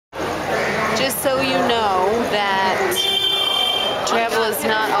Just so you know that travel is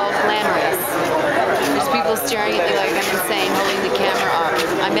not all glamorous. There's people staring at me like I'm insane holding the camera up.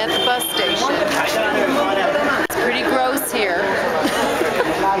 I'm at the bus station. It's pretty gross here.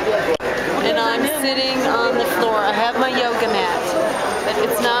 And I'm sitting on the floor. I have my yoga mat. But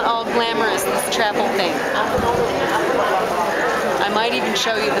it's not all glamorous, this travel thing. I might even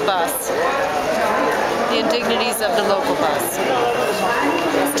show you the bus. The indignities of the local bus.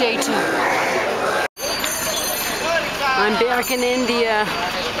 Stay tuned. I'm back in India.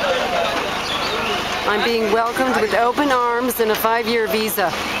 I'm being welcomed with open arms and a 5-year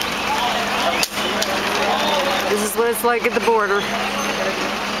visa. This is what it's like at the border.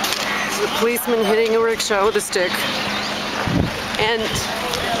 This is a policeman hitting a rickshaw with a stick. And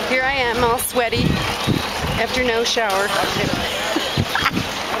here I am, all sweaty after no shower.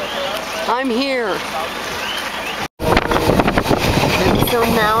 I'm here. And so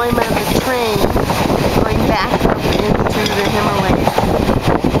now I'm on the train.